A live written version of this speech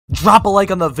drop a like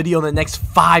on the video in the next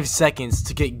 5 seconds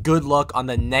to get good luck on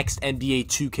the next NBA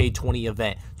 2K20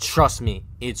 event. Trust me,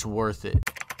 it's worth it.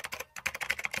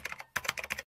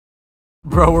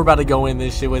 Bro, we're about to go in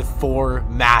this shit with 4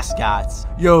 mascots.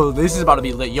 Yo, this is about to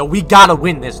be lit. Yo, we gotta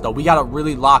win this, though. We gotta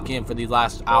really lock in for these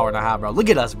last hour and a half, bro. Look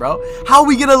at us, bro. How are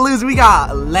we gonna lose? We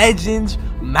got legends,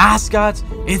 mascots.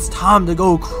 It's time to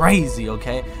go crazy,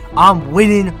 okay? I'm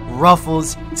winning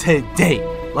Ruffles today.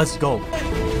 Let's go.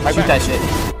 Shoot that shit.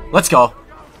 Let's go.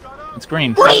 It's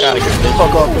green. Fuck out of here.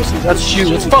 Fuck off, that's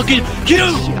you. It's fucking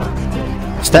you.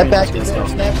 Step back.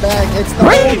 Step back. It's the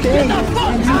whole thing. Get the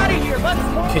fuck out of here. Let's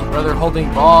go. Okay, bro, they're holding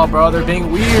ball, bro. They're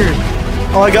being weird.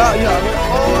 Oh, I got, yeah.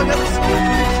 Oh, I got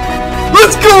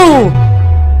Let's go!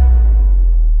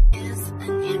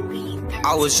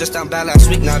 I was just down bad last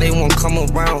week, now they won't come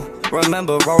around.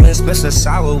 Remember rolling splits of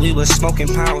sour, we was smoking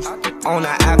pounds. On the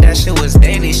app, that shit was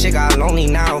daily, shit got lonely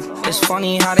now. It's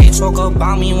funny how they talk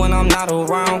about me when I'm not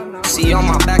around. See on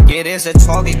my back, it is a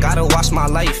target, gotta watch my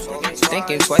life.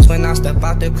 Thinking twice when I step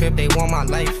out the crib, they want my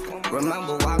life.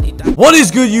 Remember why he died. What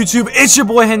is good, YouTube? It's your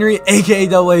boy Henry, aka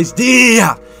DoubleH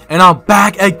DF, and I'm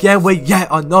back again with yet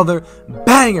another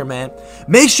banger, man.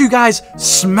 Make sure you guys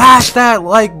smash that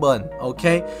like button,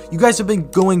 okay? You guys have been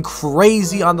going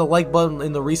crazy on the like button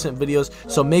in the recent videos,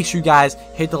 so make sure you guys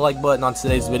hit the like button on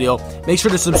today's video. Make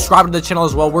sure to subscribe to the channel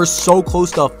as well. We're so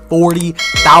close to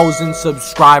 40,000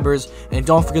 subscribers, and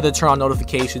don't forget to turn on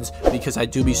notifications because I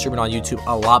do be streaming on YouTube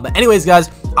a lot. But anyways, guys,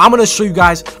 I'm gonna show you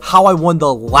guys how I won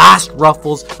the last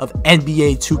Ruffles of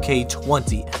NBA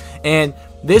 2K20, and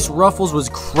this Ruffles was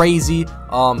crazy.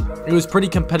 It was pretty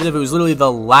competitive. It was literally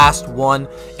the last one,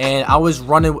 and I was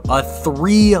running a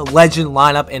 3 legend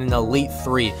lineup and an elite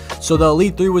 3. So the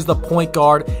elite 3 was the point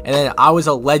guard, and then I was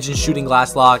a legend shooting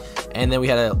glass lock, and then we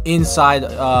had an inside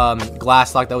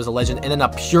glass lock that was a legend, and then a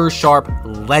pure sharp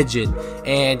legend.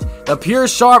 And the pure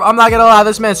sharp, I'm not gonna lie,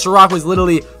 this man Ciroc was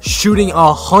literally shooting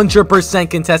 100%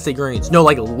 contested greens. No,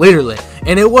 like literally.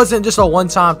 And it wasn't just a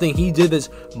one-time thing. He did this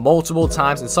multiple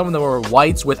times, and some of them were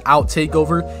whites without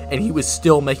takeover, and he was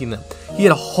still making them. He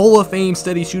had a Hall of Fame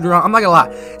steady shooter on. I'm not gonna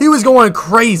lie, he was going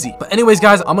crazy. But anyways,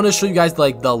 guys, I'm gonna show you guys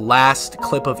like the last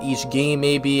clip of each game,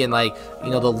 maybe, and like, you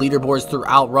know, the leaderboards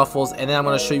throughout Ruffles, and then I'm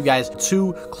gonna show you guys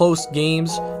 2 close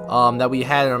games that we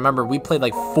had. And remember, we played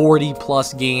like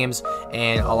 40+ games,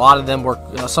 and a lot of them were,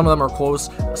 you know, some of them were close,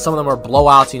 some of them were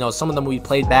blowouts. You know, some of them we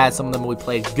played bad, some of them we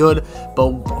played good,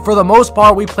 but for the most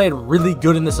part, we played really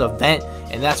good in this event,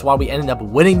 and that's why we ended up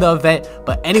winning the event.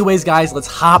 But anyways, guys, let's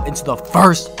hop into the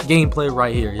first gameplay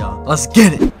right here, y'all. Let's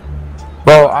get it.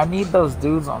 Bro, I need those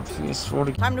dudes on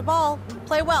PS40. Time to ball.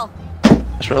 Play well.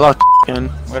 Sure, lock in.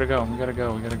 We gotta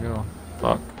go.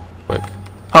 Fuck. Quick.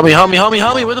 Help me.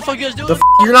 What the fuck you guys doing?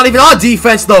 You're not even on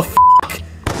defense, the f***.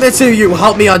 Let's see you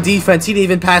help me on defense. He didn't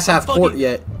even pass half court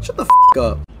yet. Shut the f***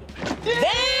 up.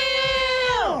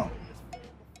 Damn!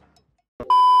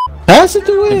 Pass it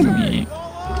to him.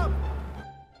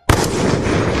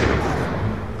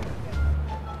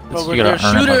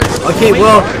 Okay,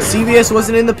 well, CVS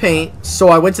wasn't in the paint, so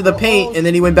I went to the paint, and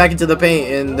then he went back into the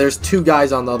paint, and there's 2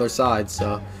 guys on the other side,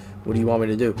 so what do you want me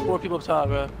to do? 4 people up top,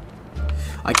 bro.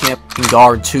 I can't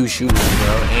guard 2 shooters,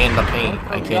 bro, and the paint.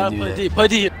 I can't do that. Play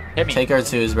D. Hit me. Take our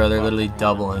 2s, bro. They're literally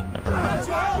doubling.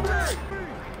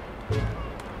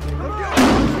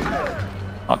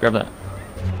 Oh, grab that.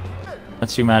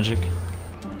 That's you, Magic.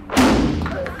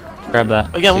 Grab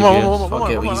that. Again, one more.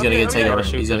 Okay, he's gonna get takeover.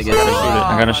 He's gonna get takeover.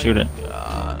 I gotta shoot it.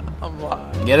 I'm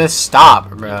lying. Get a stop,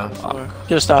 bro.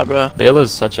 Get a stop, bro.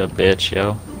 Baylor's such a bitch,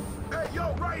 yo.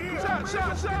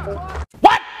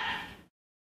 What?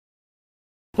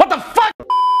 What the fuck?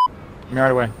 Come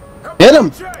right away. Hit him.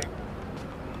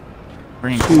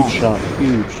 Green, Huge shot.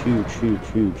 Huge.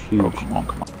 Bro, come on.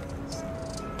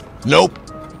 Nope.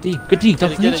 Good D.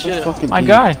 Don't Get finish. it. My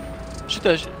guy. Shoot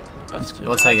that shit.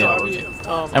 We'll take it.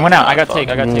 I went out. I got take.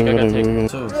 2.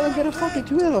 Get a fucking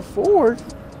 2 out of 4.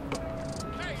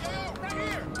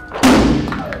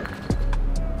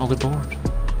 Oh, good board.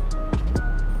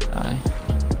 Die.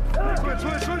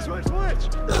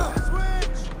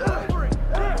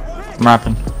 I'm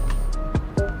rapping.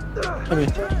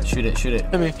 Shoot it.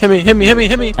 Hit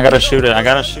me. I gotta shoot it.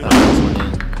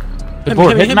 Good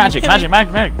board. Hit Magic.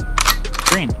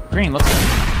 Green. Let's go.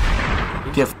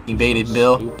 Get f***ing baited,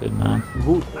 Bill. Stupid, man.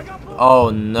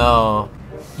 Oh no.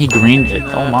 He greened it.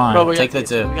 Oh my. Bro, Take the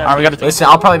 2. Alright, we gotta take. Listen,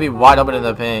 I'll probably be wide open in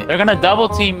the paint. They're gonna double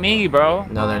team me, bro.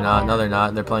 No, they're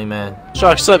not. They're playing man.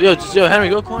 Shark, slip. Yo, Henry,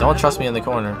 go corner. Don't trust me in the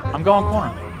corner. I'm going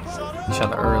corner. You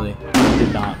shot early.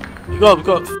 Did not. Go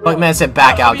up. Fuck, man said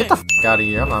back out. Get the f out of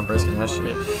here. I'm not risking that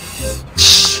shit.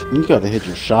 You gotta hit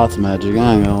your shots, Magic.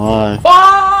 I ain't gonna lie.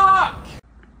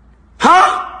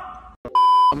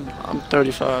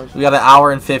 35. We got an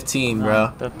hour and 15,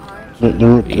 bro.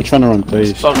 They're trying to run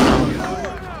plays. Fuck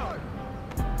no.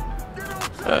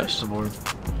 Yes.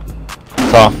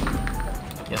 It's off.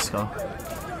 Yes, go.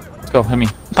 Let's go, hit me.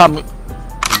 Pop me.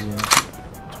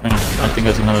 I think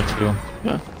that's another 2.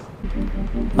 Yeah.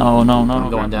 No. I'm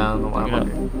going down.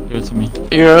 Give it to me.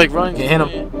 You're like running. Okay, hit him.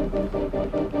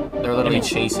 They're literally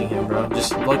chasing him, bro.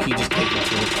 Just low-key, just take it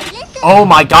to him. Oh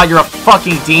my god, you're a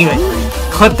fucking demon.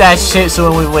 Clip that shit so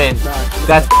when we win.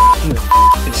 That's fucking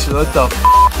shit. What the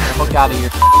fuck out of here.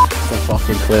 The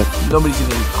fucking clip. Nobody's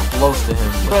even close to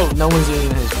him. Bro. No one's even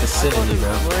in his vicinity,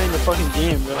 bro. We're in the fucking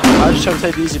game, bro. I just trying to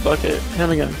take the easy bucket. Hit him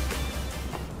again.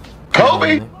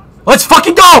 Kobe! Let's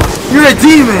fucking go! You're a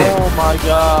demon! Oh my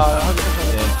god.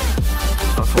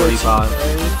 I'm 45.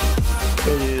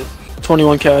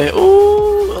 21k.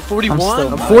 Ooh, 41?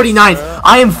 I'm 49th.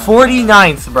 I am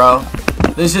 49th, bro.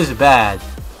 This is bad.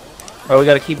 Bro, we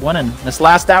gotta keep winning. This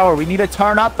last hour, we need to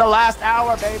turn up the last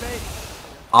hour, baby.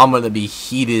 I'm gonna be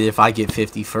heated if I get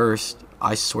 51st.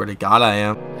 I swear to God I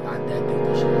am.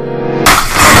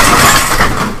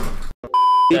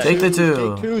 Take the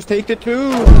 2. Take the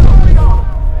 2.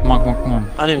 Come on.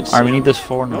 I didn't even Alright, we need this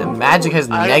 4 The now. Magic has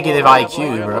negative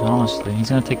IQ, bro. Honestly, he's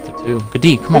gonna take the 2. Good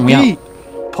D, come on, we out.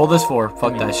 Pull this 4.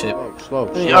 Fuck that shit. Slow.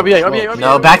 RBA.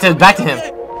 No, back to him.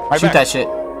 Shoot that shit.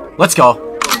 Let's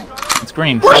go. It's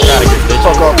green. Fuck out of here, bitch.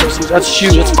 Fuck off, pussy. That's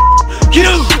huge. That's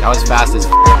huge. That was fast as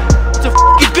It's a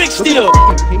fucking big steal.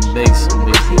 big steal.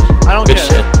 I don't Good care.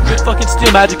 shit. Good fucking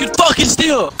steal, Magic. Good fucking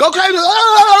steal. Go crazy!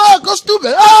 Go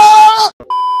stupid!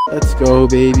 Let's go,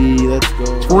 baby. Let's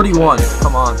go. 41.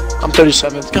 Come on. I'm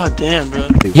 37th. God damn, bro.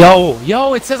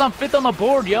 Yo, it says I'm 5th on the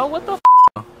board, yo. What the f?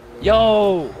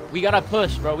 Yo, we gotta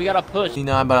push, bro. We gotta push.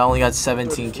 59, but I only got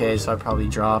 17k, so I probably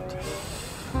dropped.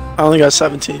 I only got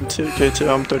 17 too. Okay, too.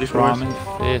 I'm 34. I'm in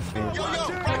 5th.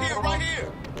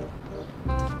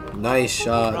 Nice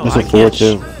shot. That's a 4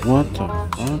 too. What the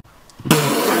fuck?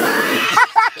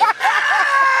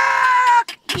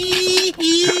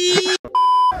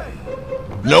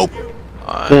 Nope.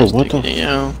 Bro, what the?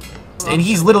 Yeah. And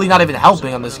he's literally not even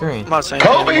helping on the screen. I'm not saying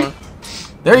Kobe! anymore.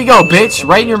 There you go, bitch.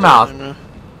 Right in your mouth.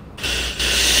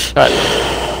 Alright,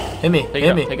 Hit me. take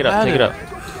Hit me. it up.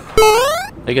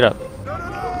 Take it up.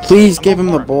 Please give him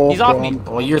the ball. He's off me.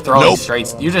 Well, you're throwing Nope.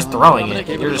 straight. You're just throwing it.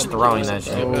 You're just throwing that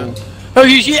shit. Oh,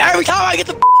 every time I get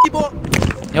the ball.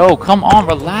 Yo, come on,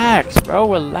 relax, bro.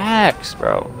 Relax,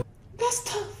 bro. That's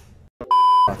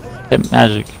tough. Hit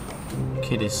Magic.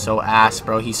 Kid is so ass,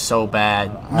 bro. He's so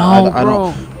bad. No, I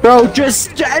bro. Bro,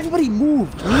 just everybody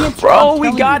moved. Bro,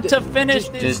 we got to finish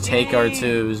this. Just take our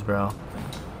 2s, bro.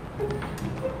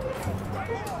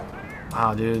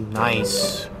 Wow, dude.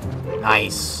 Nice.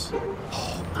 Nice.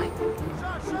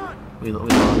 We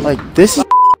lost. Like this is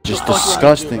just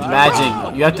disgusting.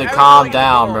 Magic, you have to calm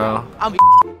down, bro.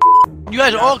 You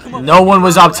guys all come up. No one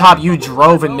was up top. You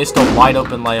drove and missed a wide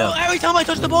open layup. Every time I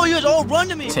touch the ball, you guys all run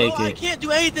to me. Take bro. it. I can't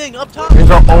do anything up top. You're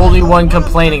the only one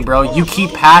complaining, bro. You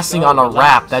keep passing on a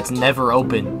wrap that's never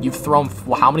open. You've thrown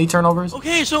how many turnovers?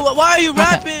 Okay, so why are you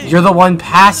rapping? You're the one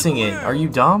passing it. Are you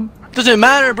dumb? Doesn't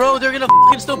matter, bro. They're gonna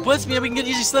fucking still blitz me and we can get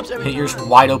easy slips every Hit your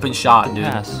wide open shot, dude.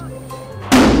 Pass.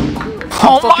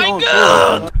 Oh my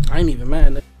god! I ain't even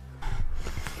mad.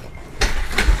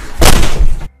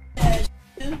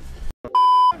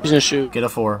 He's gonna shoot. Get a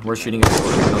 4. We're shooting a 4.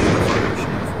 We're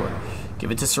shooting a 4.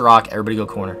 Give it to Ciroc. Everybody go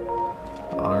corner.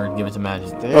 Or give it to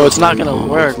Magic. Oh, it's not gonna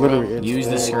work, bro. Use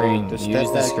the screen.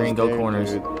 Use the screen. Go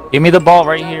corners. Give me the ball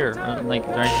right here. Like,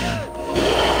 right here.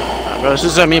 Bro, this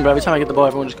is what I mean, bro. Every time I get the ball,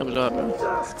 everyone just comes up, bro.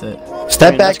 That's it.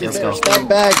 Step back, Let's go. step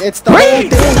back. It's the whole thing.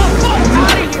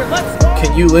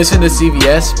 Can you listen to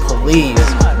CVS, please?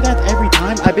 That every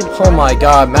time I've been. Oh my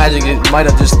god, Magic might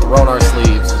have just thrown our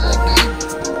sleeves.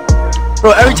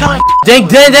 Bro, every time. Then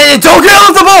don't get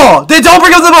off the ball! Then don't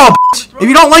bring up the ball, bitch! If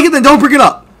you don't like it, then don't bring it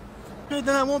up. Then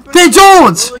I won't bring Then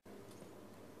don't!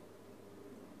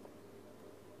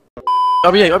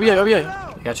 RBA.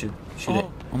 I got you. Shoot it.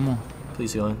 One more.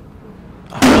 Please go in.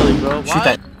 Early, bro. Shoot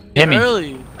that. Hit me.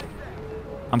 Early.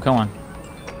 I'm coming.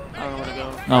 I don't know where to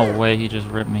go. No way, he just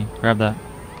ripped me. Grab that.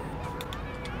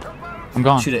 I'm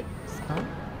gone. Shoot it.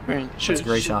 Green. Shoot. That's a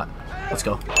great shot. Let's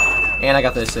go. And I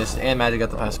got the assist. And Magic got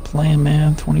the pass. Playing,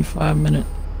 man. 25 minute.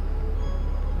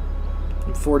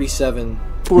 I'm 47.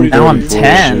 40. Now I'm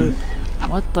 10.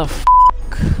 What the f?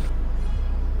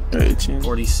 18.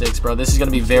 46, bro. This is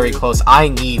gonna be very close. I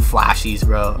need flashies,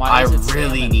 bro. Why I does it say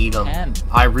really I'm at need them. 10?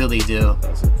 I really do.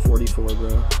 That's 44, bro.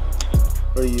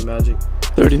 What are you, Magic?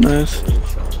 39th.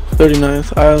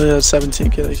 39th. I only had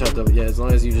 17k. Yeah, as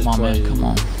long as you just Come on, play. man. Come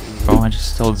on. Bro, I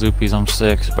just told Zoopies I'm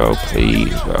 6, bro.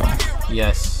 Please, bro.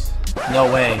 Yes.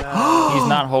 No way. He's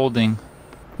not holding.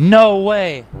 No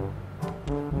way.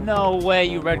 No way,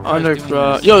 you red crush.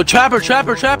 Undercrush. Yo, trapper.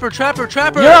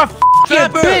 You're a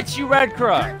fucking bitch, you red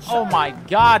crush. Oh my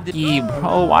god,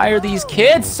 bro. Why are these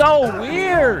kids so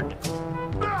weird?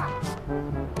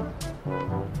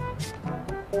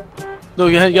 No,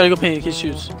 you gotta go paint his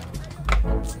shoes.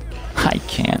 I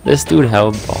can't. This dude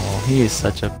held ball. He is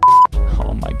such a.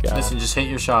 Oh my god. Listen, just hit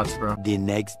your shots, bro. The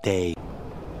next day.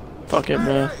 Fuck it,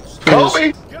 man.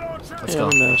 Kobe! Let's Yeah, go.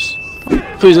 who knows?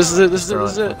 Please, this is it. This is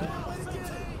it. Bro,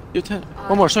 You're 10.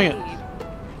 One more, swing it.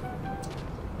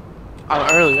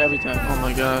 Out early every time. Oh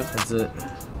my god. That's it.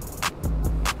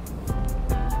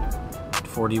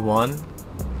 41.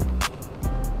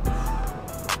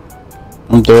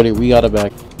 I'm 30. We got it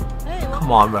back. Hey, well,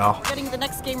 Come on, bro. getting the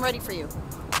next game ready for you.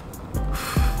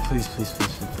 Please.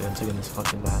 I'm taking this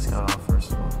fucking basket off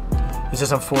first of all. It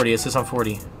says I'm 40. It says I'm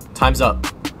 40. Time's up.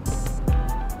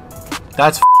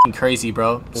 That's f***ing crazy,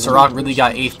 bro. Ciroc really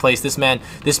got 8th place. This man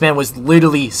was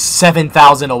literally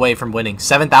 7,000 away from winning.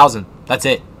 7,000. That's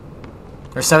it.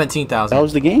 Or 17,000. That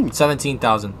was the game.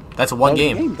 17,000. That's one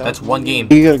game. That's one game.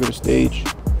 You gotta go to stage.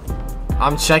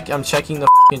 I'm checking the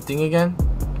f***ing thing again.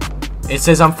 It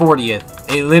says I'm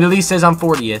 40th. It literally says I'm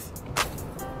 40th.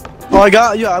 Oh, I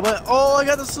got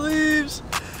the sleeves.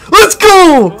 Let's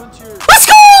go! Let's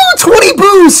go! 20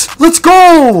 boosts! Let's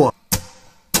go!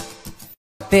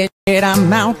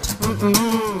 I'm out.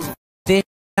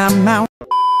 I'm out.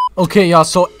 Okay, y'all,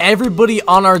 so everybody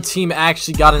on our team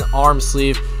actually got an arm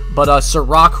sleeve, but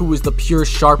Ciroc, who was the pure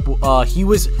sharp, he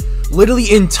was literally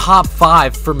in top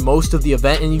 5 for most of the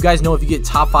event, and you guys know if you get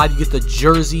top 5, you get the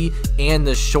jersey and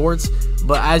the shorts.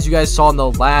 But as you guys saw in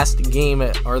the last game,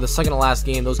 or the second to last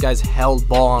game, those guys held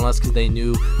ball on us because they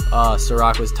knew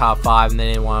Ciroc was top 5 and they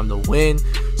didn't want him to win.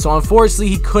 So unfortunately,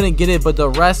 he couldn't get it, but the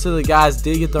rest of the guys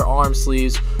did get their arm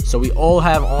sleeves. So we all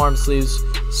have arm sleeves.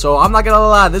 So I'm not gonna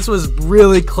lie, this was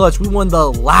really clutch. We won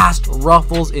the last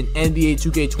Ruffles in NBA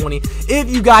 2K20. If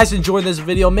you guys enjoyed this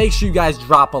video, make sure you guys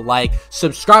drop a like,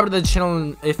 subscribe to the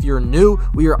channel if you're new.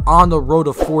 We are on the road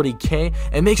to 40K,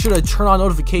 and make sure to turn on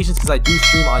notifications because I do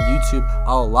stream on YouTube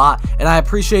a lot, and I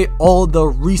appreciate all the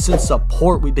recent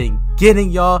support we've been getting,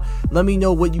 y'all. Let me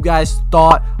know what you guys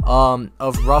thought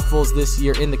of Ruffles this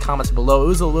year in the comments below. It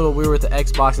was a little weird with the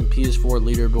Xbox and PS4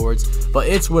 leaderboards, but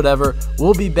it's whatever.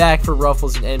 We'll be back for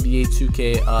Ruffles in NBA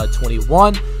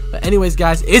 2K21. But anyways,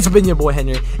 guys, it's been your boy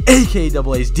Henry, aka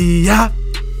DoubleH DF,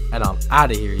 and I'm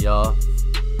out of here, y'all.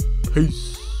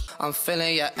 Peace. I'm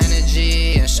feeling your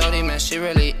energy, and shorty, man, she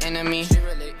really into me.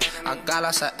 I got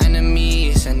lots of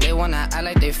enemies, and they wanna act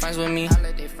like they friends with me.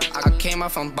 I came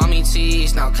up from bummy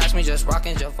tees, now catch me just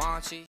rocking Givenchy.